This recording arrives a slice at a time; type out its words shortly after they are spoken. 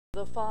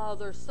the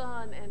Father,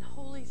 Son, and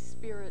Holy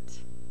Spirit.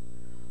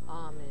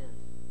 Amen.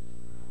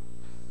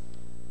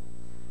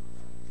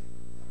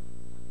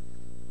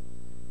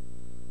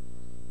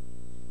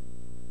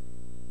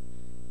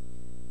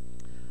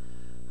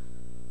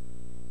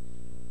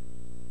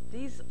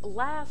 These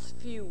last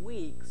few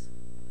weeks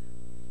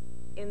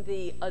in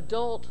the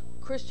Adult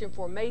Christian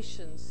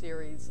Formation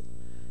series,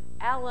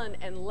 Alan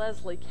and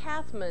Leslie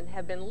Kathman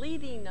have been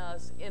leading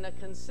us in a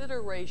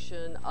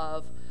consideration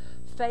of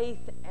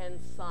faith and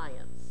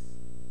science.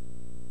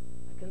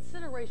 A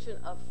consideration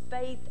of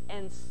faith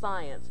and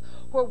science,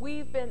 where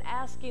we've been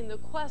asking the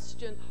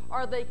question,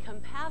 are they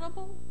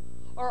compatible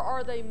or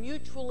are they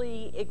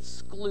mutually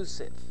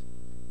exclusive?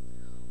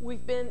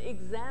 We've been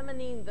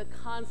examining the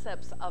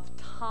concepts of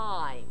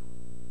time,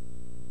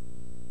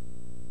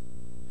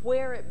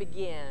 where it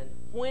began,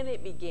 when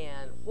it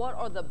began, what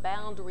are the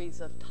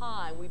boundaries of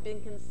time. We've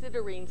been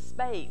considering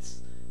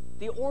space,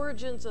 the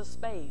origins of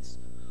space.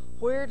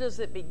 Where does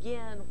it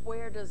begin?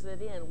 Where does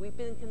it end? We've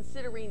been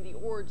considering the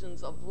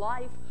origins of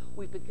life.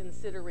 We've been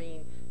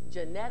considering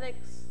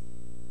genetics.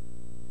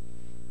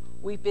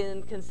 We've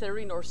been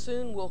considering, or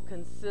soon we'll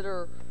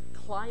consider,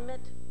 climate.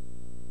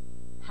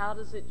 How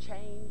does it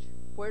change?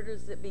 Where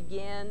does it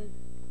begin?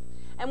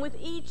 And with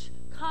each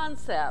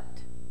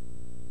concept,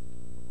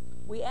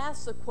 we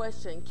ask the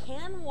question,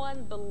 can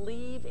one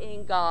believe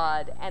in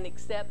God and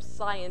accept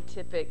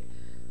scientific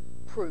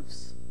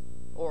proofs?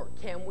 Or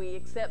can we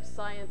accept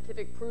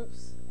scientific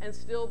proofs and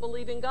still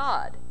believe in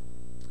God?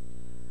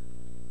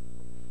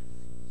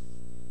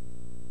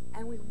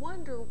 And we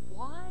wonder,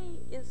 why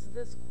is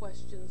this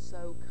question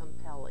so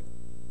compelling?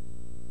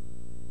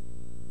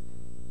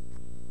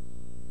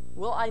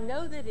 Well, I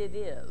know that it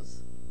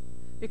is,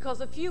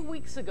 because a few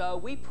weeks ago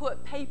we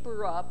put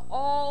paper up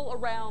all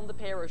around the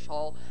parish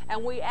hall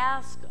and we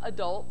asked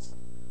adults,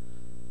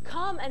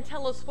 come and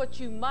tell us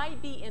what you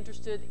might be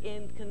interested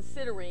in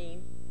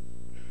considering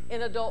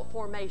in adult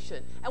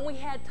formation. And we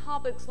had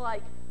topics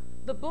like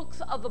the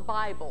books of the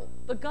Bible,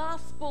 the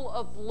Gospel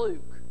of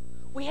Luke.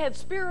 We had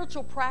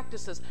spiritual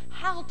practices,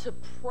 how to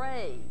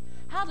pray,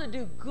 how to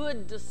do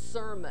good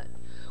discernment.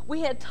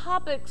 We had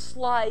topics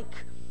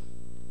like,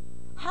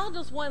 how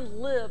does one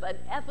live an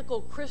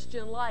ethical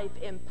Christian life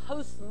in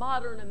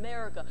postmodern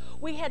America?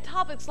 We had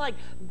topics like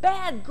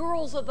bad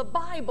girls of the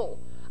Bible.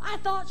 I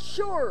thought,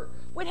 sure,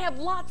 we'd have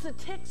lots of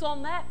ticks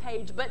on that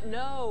page, but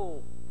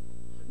no,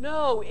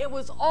 it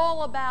was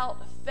all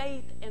about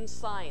faith and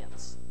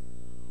science.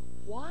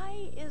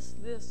 Why is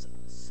this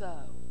so?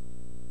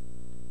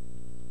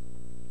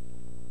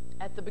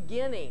 At the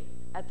beginning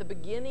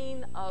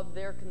of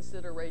their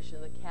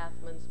consideration, the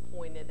Kathmans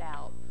pointed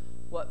out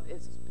what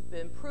has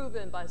been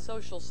proven by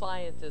social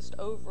scientists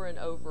over and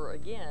over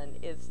again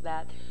is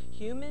that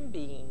human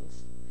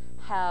beings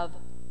have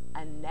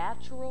a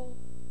natural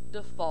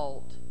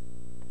default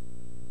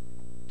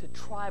to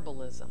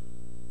tribalism.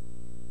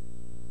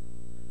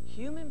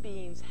 Human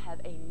beings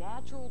have a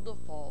natural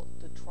default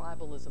to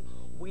tribalism.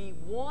 We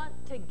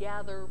want to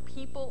gather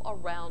people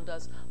around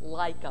us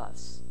like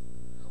us.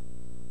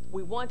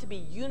 We want to be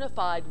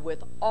unified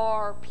with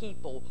our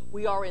people.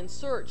 We are in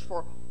search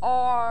for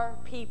our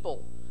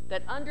people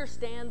that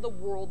understand the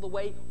world the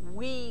way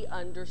we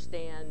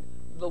understand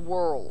the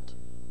world.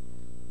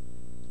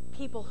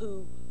 People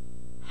who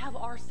have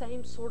our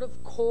same sort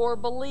of core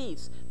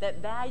beliefs,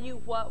 that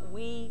value what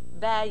we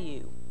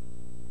value.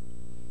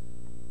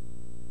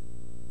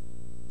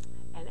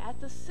 And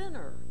at the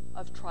center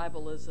of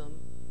tribalism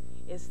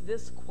is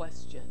this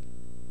question: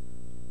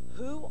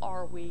 who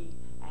are we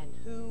and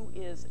who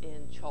is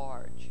in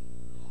charge?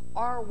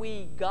 Are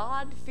we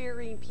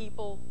God-fearing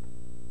people,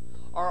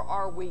 or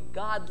are we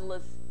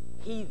godless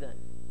heathen?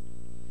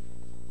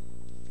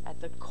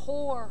 At the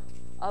core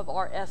of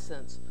our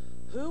essence,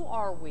 who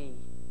are we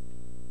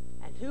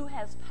and who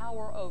has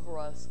power over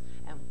us,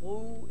 and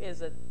who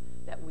is it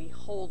that we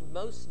hold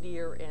most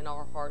dear in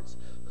our hearts?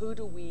 Who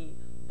do we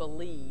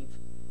believe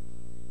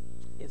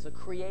is a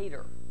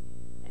creator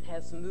and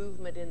has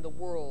movement in the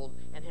world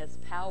and has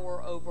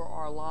power over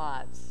our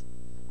lives?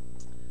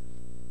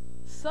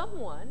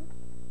 Someone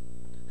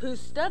who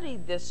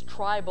studied this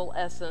tribal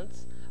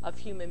essence of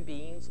human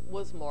beings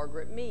was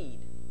Margaret Mead.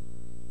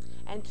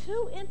 And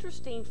two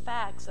interesting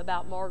facts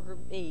about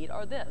Margaret Mead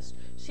are this: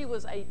 she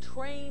was a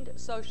trained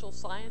social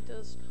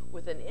scientist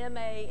with an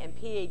MA and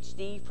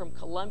PhD from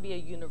Columbia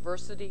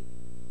University.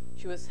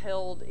 She was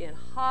held in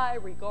high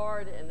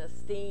regard and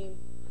esteem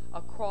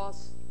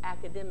across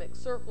academic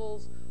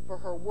circles for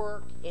her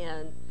work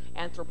in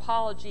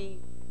anthropology.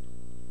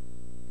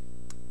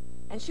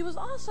 And she was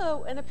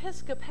also an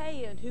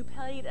Episcopalian who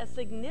played a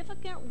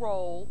significant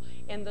role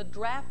in the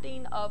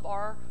drafting of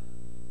our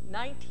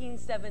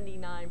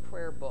 1979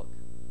 prayer book.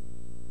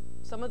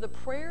 Some of the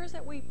prayers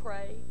that we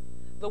pray,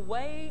 the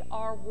way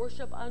our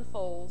worship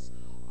unfolds,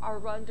 are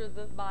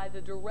by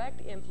the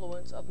direct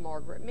influence of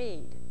Margaret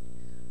Mead.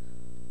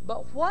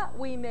 But what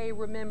we may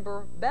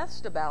remember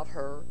best about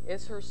her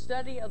is her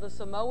study of the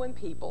Samoan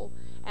people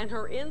and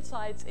her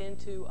insights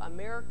into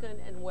American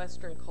and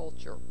Western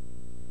culture.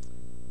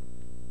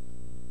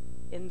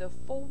 in the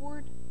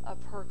foreword of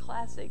her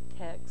classic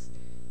text,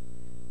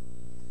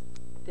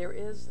 there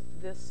is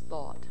this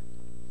thought: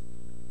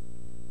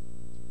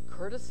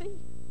 courtesy,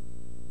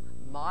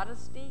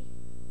 modesty,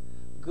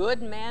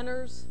 good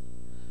manners,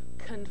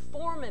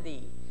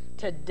 conformity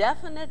to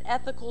definite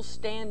ethical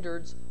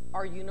standards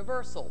are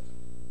universal.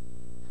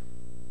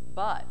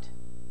 But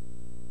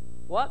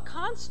what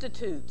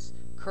constitutes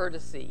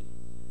courtesy,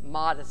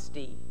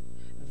 modesty,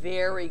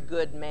 very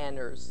good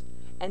manners,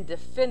 and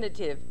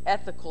definitive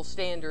ethical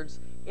standards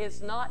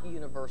is not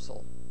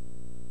universal.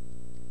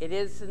 It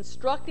is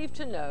instructive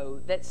to know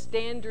that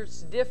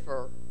standards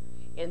differ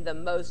in the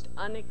most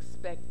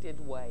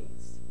unexpected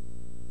ways.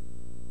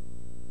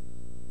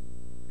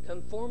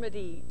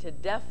 Conformity to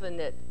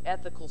definite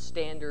ethical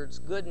standards,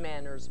 good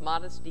manners,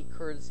 modesty,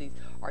 courtesies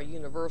are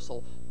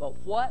universal, but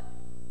what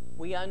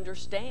we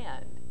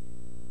understand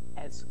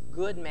as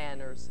good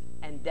manners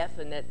and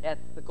definite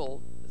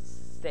ethical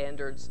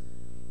standards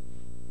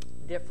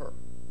differ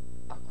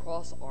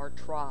across our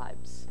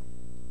tribes.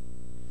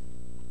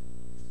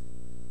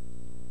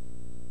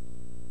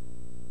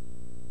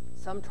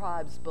 Some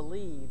tribes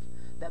believe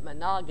that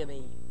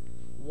monogamy,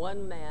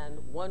 one man,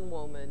 one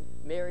woman,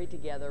 married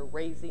together,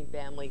 raising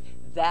family,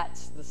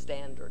 that's the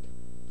standard.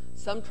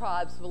 Some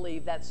tribes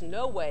believe that's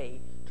no way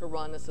to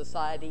run a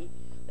society,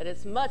 that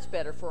it's much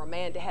better for a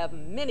man to have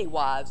many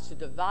wives to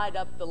divide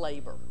up the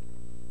labor.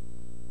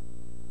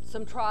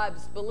 Some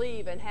tribes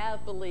believe and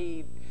have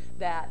believed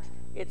that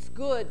it's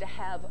good to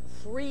have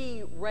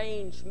free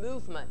range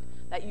movement,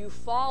 that you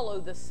follow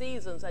the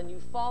seasons and you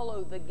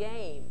follow the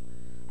game.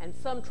 And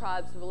some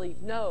tribes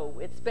believe, no,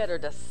 it's better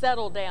to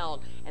settle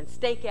down and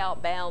stake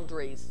out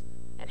boundaries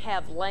and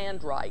have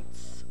land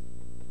rights.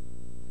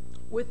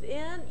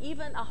 Within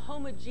even a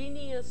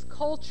homogeneous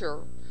culture,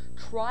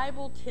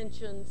 tribal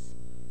tensions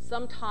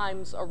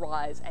sometimes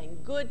arise,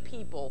 and good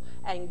people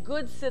and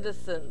good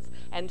citizens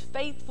and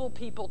faithful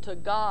people to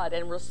God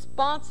and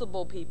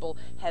responsible people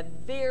have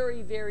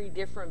very, very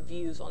different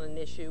views on an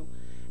issue.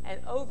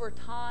 And over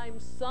time,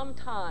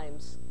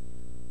 sometimes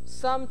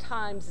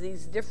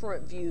these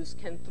different views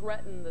can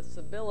threaten the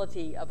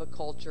stability of a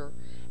culture,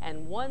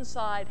 and one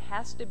side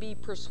has to be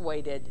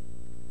persuaded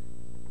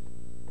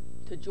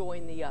to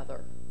join the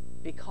other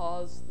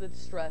because the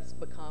stress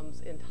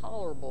becomes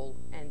intolerable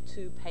and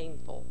too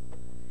painful.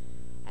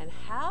 And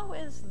how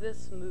is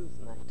this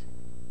movement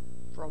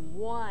from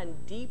one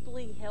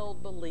deeply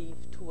held belief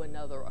to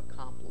another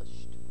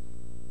accomplished?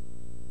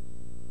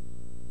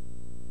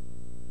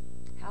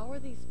 How are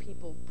these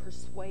people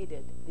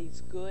persuaded,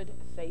 these good,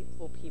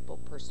 faithful people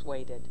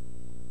persuaded?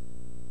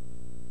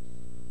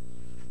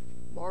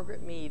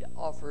 Margaret Mead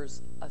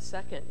offers a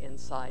second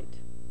insight.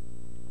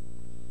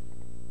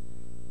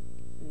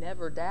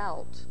 Never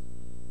doubt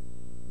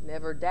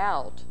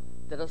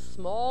that a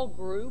small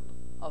group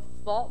of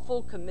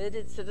thoughtful,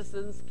 committed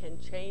citizens can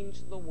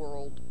change the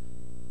world.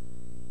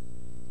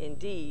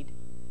 Indeed,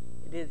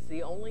 it is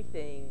the only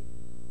thing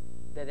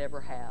that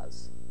ever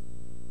has.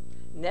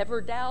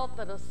 Never doubt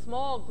that a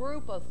small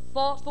group of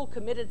thoughtful,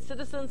 committed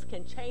citizens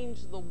can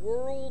change the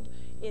world.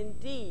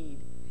 Indeed,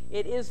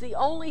 it is the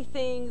only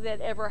thing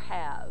that ever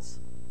has.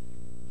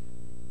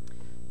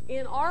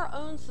 In our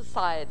own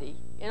society,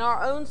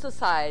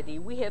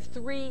 we have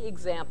three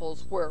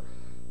examples where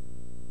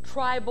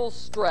tribal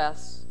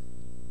stress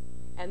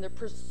and the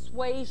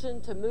persuasion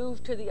to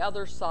move to the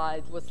other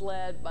side was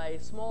led by a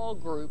small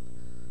group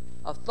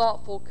of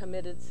thoughtful,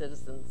 committed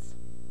citizens.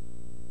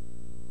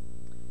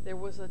 There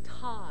was a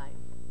time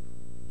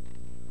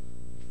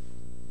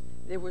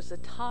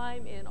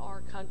in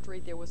our country,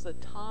 there was a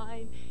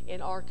time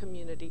in our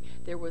community,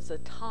 there was a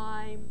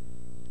time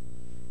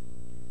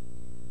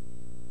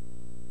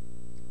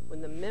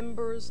when the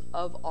members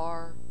of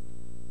our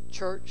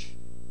church,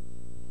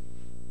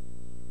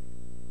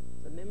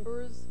 the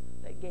members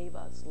that gave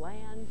us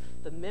land,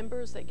 the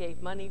members that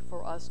gave money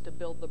for us to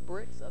build the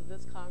bricks of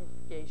this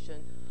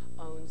congregation,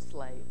 owned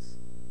slaves.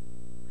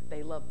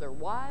 They loved their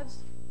wives,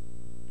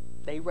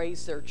 they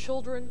raised their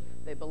children,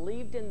 they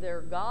believed in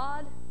their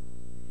God,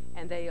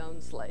 and they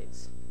owned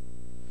slaves.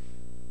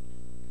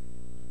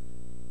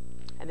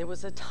 And there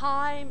was a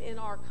time in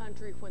our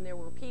country when there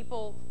were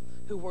people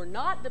who were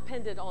not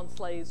dependent on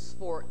slaves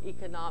for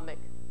economic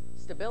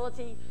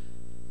stability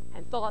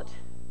and thought,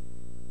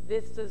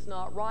 this is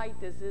not right,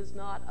 this is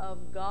not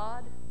of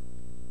God.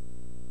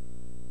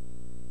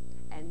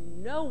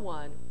 And no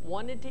one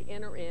wanted to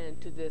enter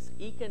into this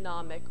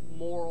economic,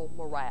 moral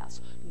morass.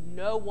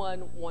 No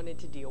one wanted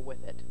to deal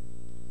with it.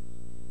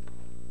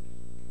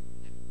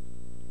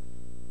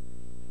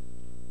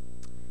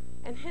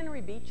 And Henry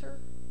Beecher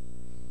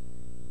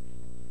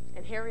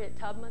and Harriet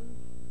Tubman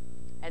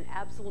and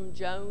Absalom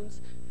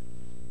Jones,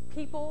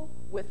 people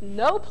with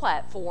no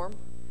platform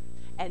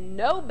and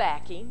no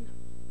backing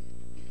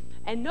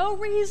and no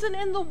reason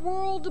in the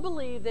world to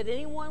believe that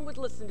anyone would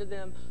listen to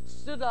them,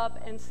 stood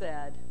up and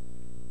said,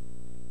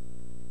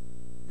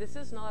 this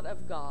is not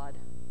of God,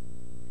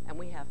 and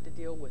we have to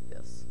deal with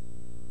this.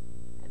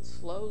 And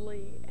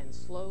slowly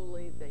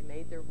they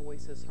made their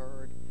voices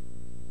heard,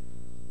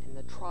 and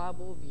the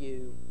tribal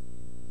view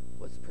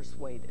was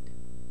persuaded.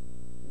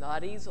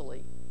 Not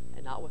easily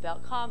and not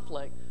without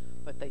conflict,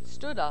 but they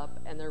stood up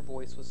and their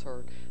voice was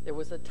heard. There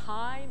was a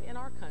time in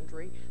our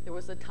country, there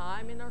was a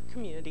time in our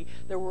community,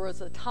 there was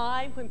a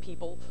time when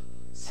people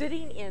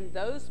sitting in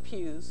those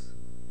pews,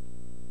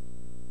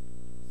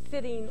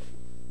 sitting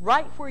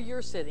right where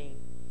you're sitting,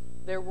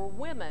 there were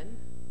women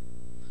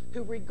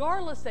who,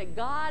 regardless that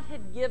God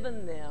had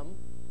given them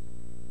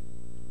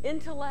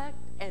intellect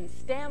and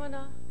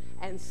stamina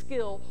and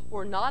skill,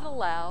 were not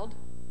allowed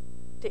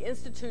to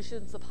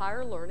institutions of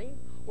higher learning,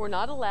 were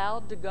not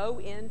allowed to go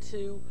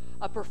into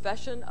a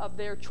profession of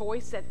their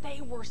choice that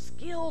they were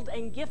skilled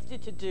and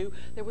gifted to do.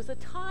 There was a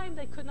time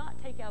they could not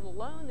take out a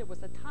loan. There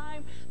was a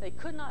time they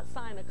could not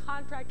sign a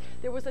contract.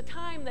 There was a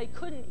time they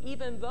couldn't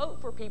even vote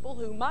for people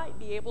who might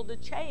be able to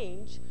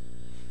change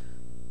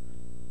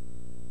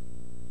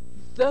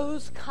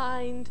those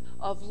kind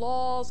of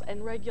laws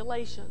and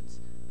regulations.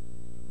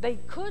 They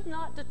could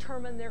not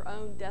determine their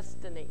own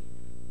destiny.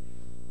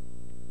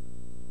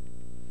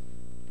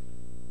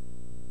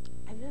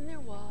 And then there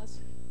was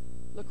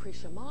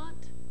Lucretia Mott,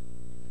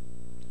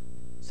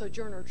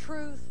 Sojourner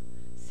Truth,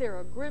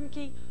 Sarah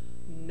Grimke.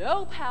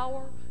 No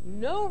power,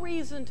 no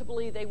reason to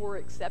believe they were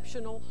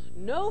exceptional.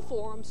 No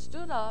forum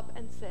stood up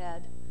and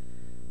said,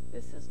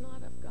 "This is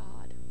not of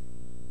God.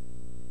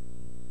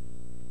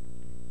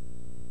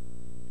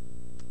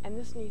 And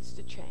this needs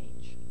to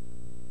change."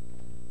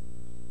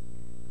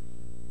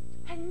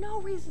 Had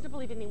no reason to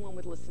believe anyone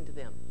would listen to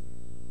them.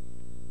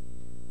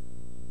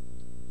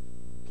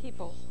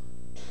 People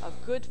of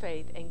good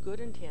faith and good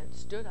intent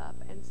stood up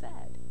and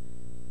said,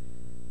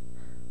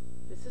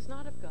 "This is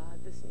not of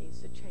God, this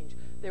needs to change."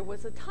 There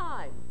was a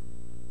time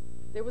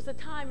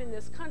in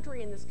this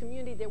country, in this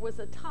community, there was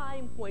a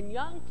time when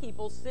young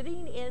people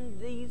sitting in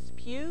these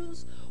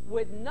pews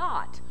would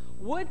not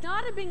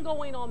have been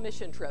going on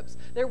mission trips.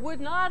 There would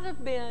not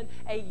have been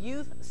a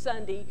youth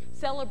Sunday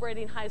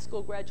celebrating high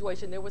school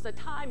graduation. There was a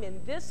time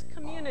in this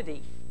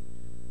community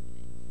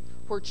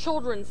where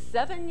children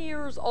 7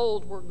 years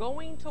old were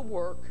going to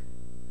work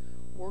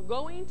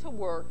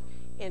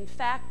in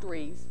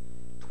factories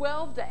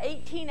 12 to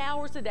 18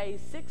 hours a day,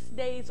 6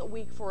 days a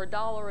week for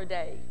 $1 a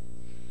day.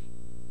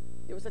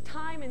 There was a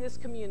time in this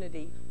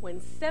community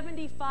when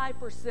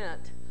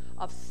 75%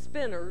 of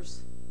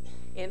spinners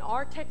in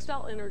our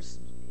textile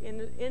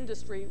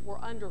industry were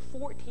under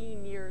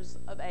 14 years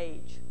of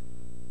age.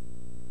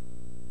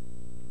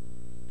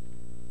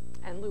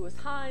 And Lewis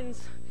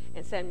Hines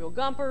and Samuel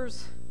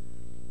Gompers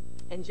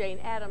and Jane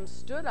Addams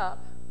stood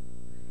up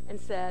and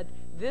said,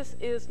 "This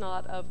is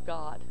not of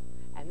God,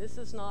 and this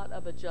is not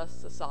of a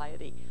just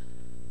society."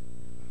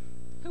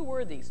 Who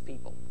were these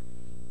people?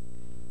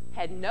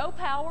 Had no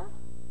power,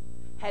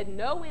 had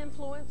no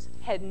influence,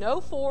 had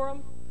no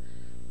forum.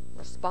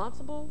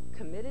 Responsible,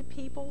 committed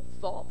people,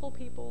 thoughtful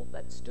people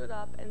that stood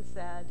up and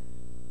said,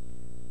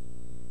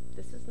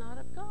 "This is not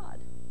of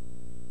God."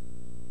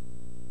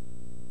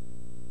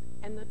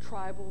 And the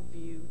tribal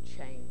view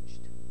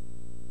changed.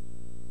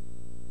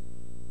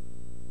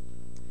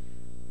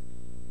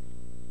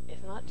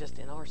 It's not just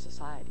in our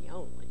society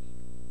only,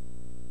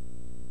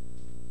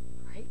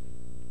 right?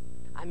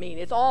 I mean,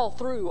 it's all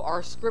through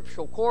our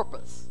scriptural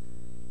corpus.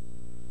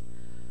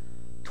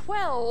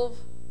 12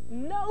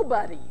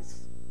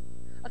 nobodies,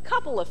 a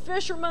couple of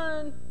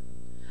fishermen,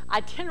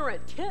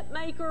 itinerant tent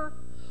maker,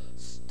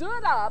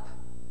 stood up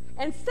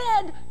and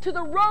said to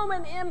the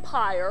Roman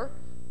Empire,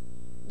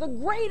 the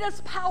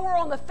greatest power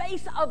on the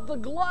face of the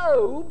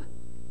globe,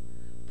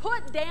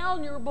 "Put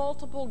down your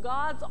multiple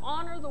gods,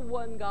 honor the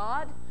one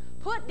God,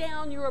 put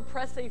down your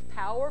oppressive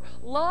power,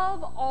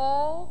 love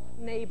all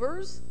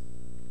neighbors."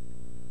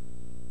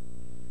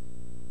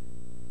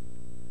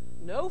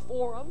 No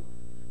forum,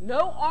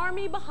 no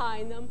army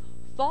behind them.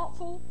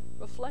 Thoughtful,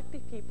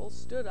 reflective people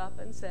stood up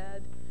and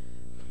said,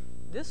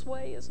 "This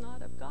way is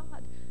not of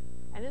God,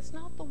 and it's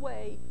not the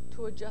way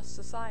to a just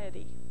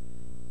society."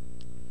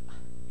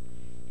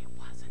 It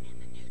wasn't in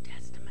the New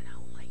Testament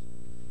only.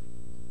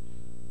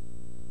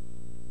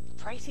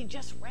 Tracy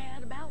just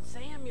read about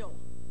Samuel.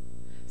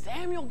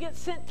 Samuel gets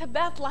sent to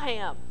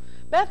Bethlehem.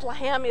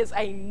 Bethlehem is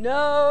a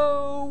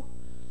know-nothing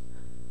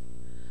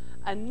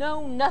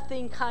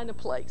kind of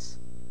place.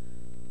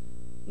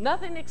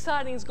 Nothing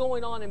exciting is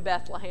going on in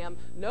Bethlehem.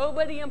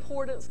 Nobody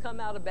important's come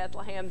out of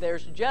Bethlehem.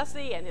 There's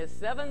Jesse and his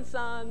 7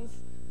 sons.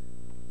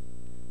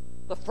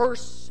 The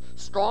first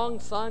strong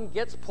son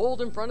gets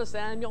pulled in front of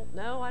Samuel.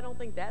 No, I don't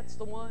think that's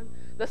the one.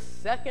 The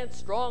second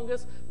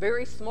strongest,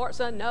 very smart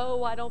son.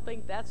 No, I don't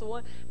think that's the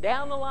one.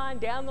 Down the line,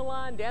 down the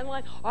line, down the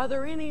line. Are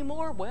there any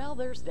more? Well,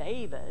 there's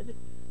David.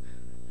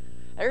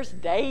 There's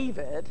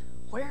David.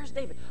 Where's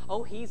David?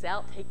 Oh, he's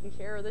out taking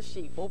care of the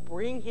sheep. We'll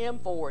bring him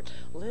forward.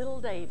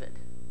 Little David.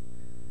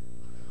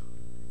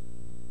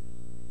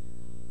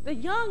 The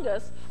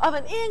youngest of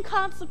an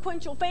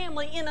inconsequential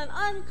family in an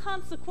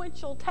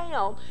unconsequential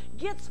town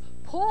gets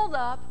pulled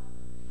up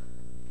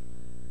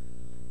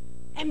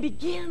and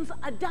begins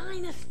a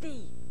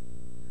dynasty,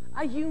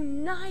 a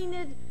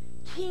united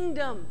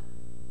kingdom.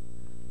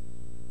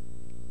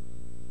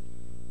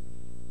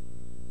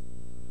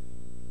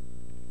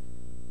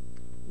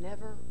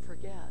 Never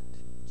forget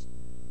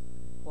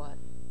what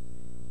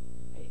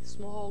a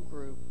small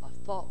group of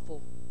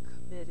thoughtful,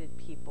 committed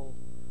people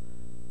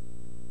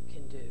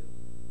can do.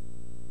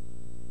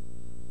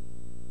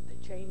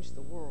 They change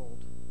the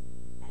world,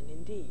 and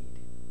indeed,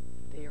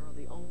 they are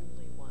the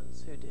only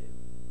ones who do.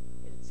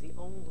 It's the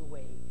only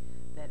way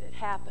that it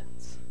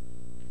happens.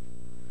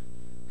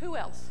 Who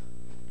else?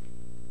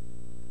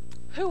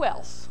 Who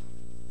else?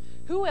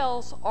 Who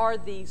else are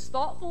these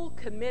thoughtful,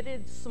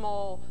 committed,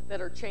 small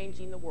that are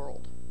changing the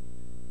world?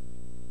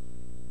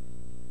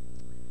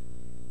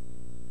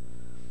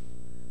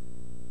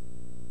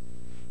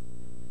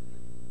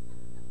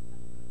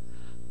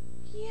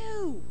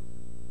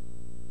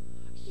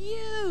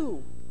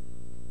 You.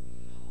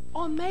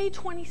 On May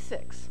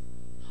 26th,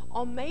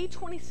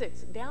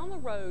 down the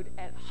road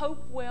at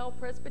Hopewell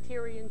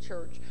Presbyterian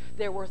Church,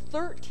 there were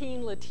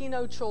 13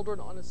 Latino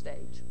children on a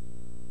stage.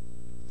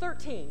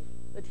 13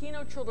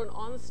 Latino children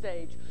on the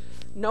stage,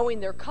 knowing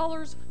their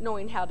colors,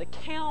 knowing how to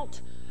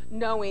count,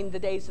 knowing the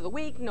days of the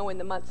week, knowing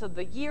the months of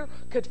the year,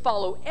 could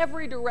follow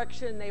every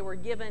direction they were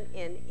given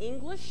in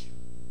English.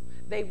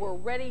 They were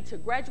ready to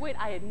graduate.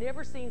 I had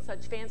never seen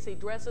such fancy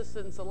dresses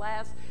since the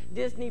last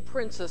Disney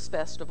Princess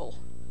Festival.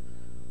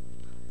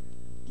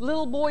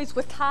 Little boys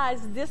with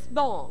ties this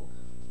long,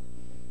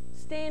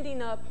 standing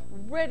up,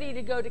 ready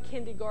to go to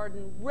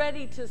kindergarten,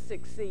 ready to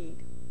succeed.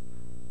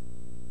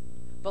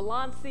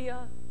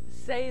 Valencia,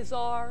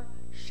 Cesar,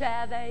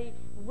 Shade,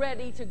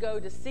 ready to go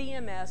to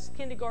CMS,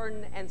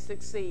 kindergarten, and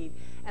succeed.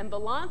 And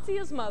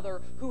Valencia's mother,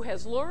 who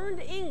has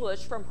learned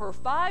English from her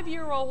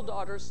 5-year-old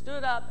daughter,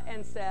 stood up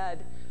and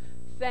said,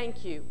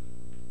 "Thank you.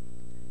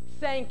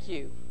 Thank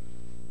you.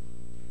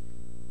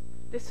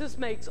 This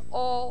makes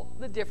all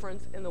the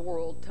difference in the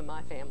world to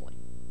my family."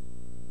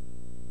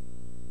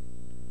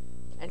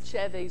 And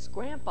Chevy's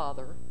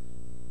grandfather,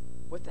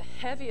 with the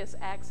heaviest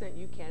accent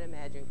you can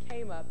imagine,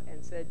 came up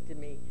and said to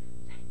me,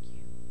 "Thank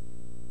you.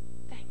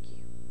 Thank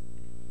you."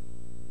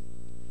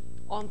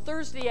 On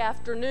Thursday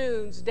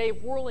afternoons,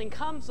 Dave Whirling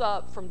comes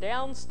up from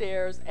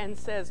downstairs and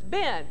says,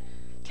 "Ben,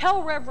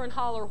 tell Reverend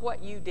Holler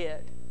what you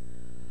did."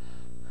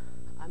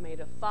 I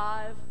made a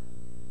 5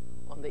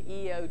 on the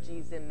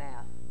EOGs in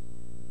math.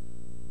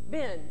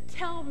 "Ben,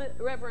 tell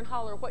Reverend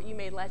Holler what you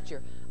made last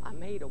year." I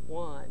made a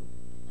 1.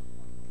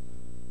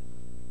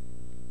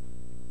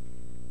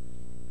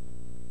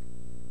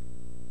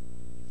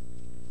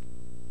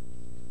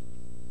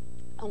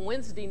 On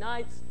Wednesday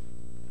nights,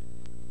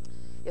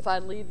 if I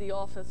leave the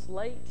office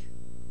late,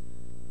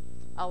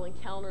 I'll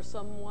encounter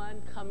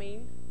someone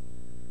coming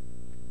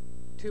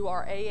to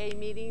our AA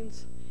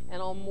meetings,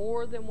 and on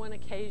more than one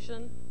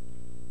occasion,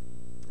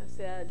 I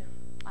said,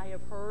 "I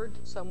have heard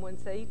someone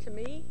say to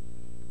me,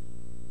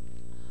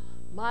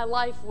 my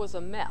life was a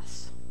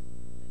mess."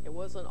 It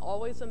wasn't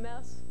always a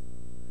mess.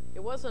 It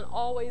wasn't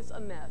always a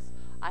mess.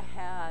 I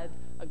had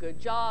a good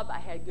job, I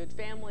had good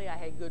family, I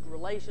had good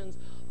relations,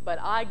 but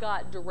I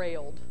got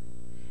derailed,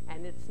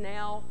 and it's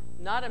now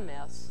not a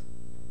mess.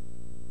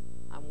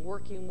 I'm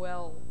working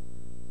well.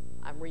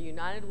 I'm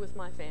reunited with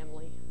my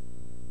family.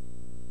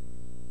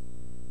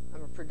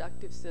 I'm a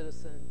productive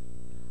citizen.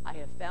 I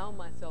have found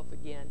myself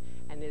again,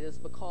 and it is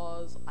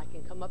because I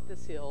can come up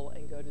this hill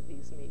and go to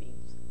these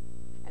meetings.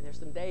 And there's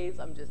some days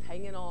I'm just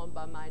hanging on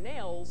by my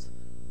nails,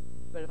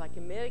 but if I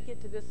can make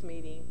it to this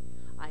meeting,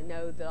 I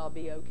know that I'll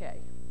be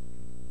okay.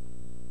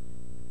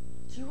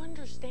 Do you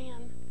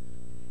understand?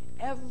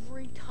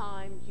 Every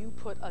time you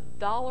put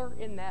 $1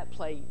 in that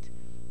plate,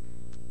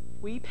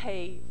 we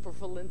pay for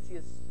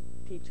Valencia's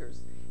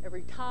teachers.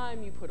 Every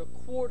time you put a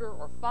quarter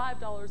or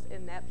 $5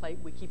 in that plate,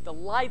 we keep the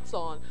lights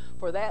on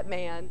for that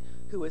man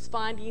who is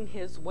finding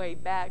his way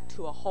back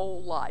to a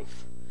whole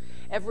life.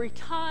 Every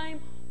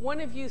time one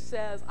of you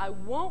says, "I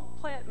won't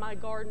plant my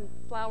garden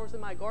flowers in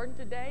my garden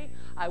today,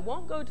 I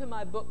won't go to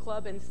my book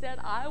club, instead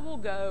I will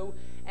go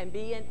and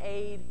be an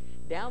aide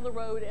down the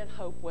road at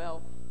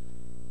Hopewell,"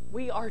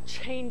 we are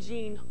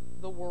changing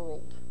the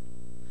world.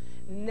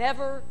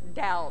 Never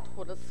doubt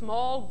what a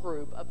small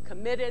group of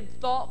committed,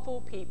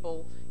 thoughtful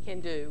people can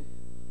do.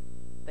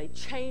 They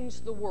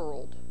change the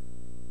world.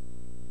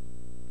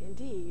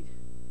 Indeed,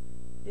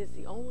 it's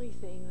the only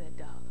thing that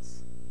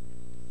does.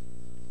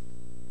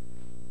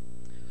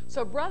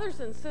 So, brothers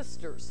and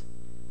sisters,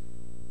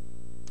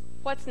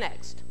 what's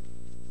next?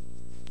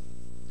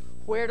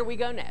 Where do we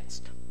go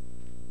next?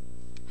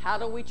 How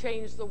do we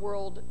change the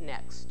world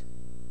next?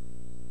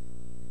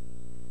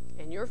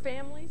 In your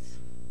families,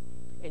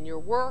 in your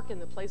work, in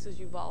the places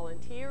you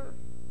volunteer,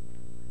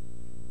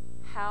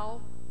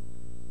 how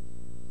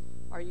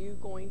are you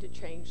going to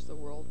change the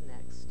world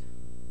next?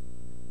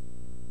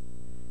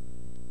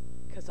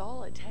 Because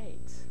all it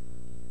takes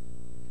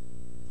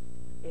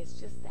is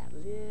just that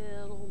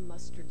little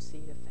mustard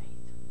seed of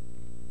faith.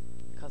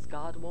 Because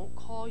God won't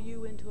call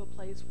you into a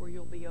place where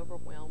you'll be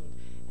overwhelmed,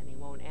 and He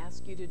won't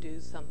ask you to do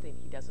something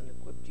He doesn't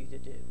equip you to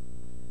do.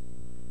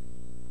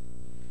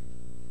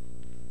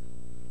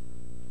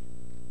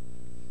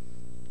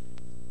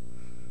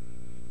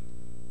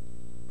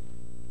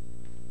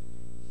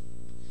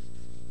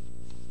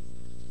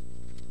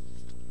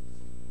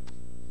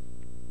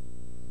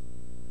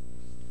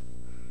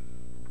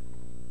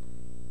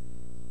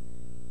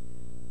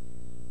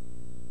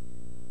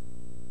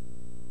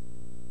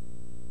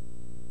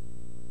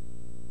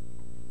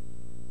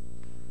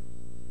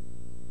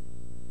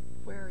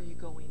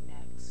 going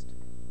next?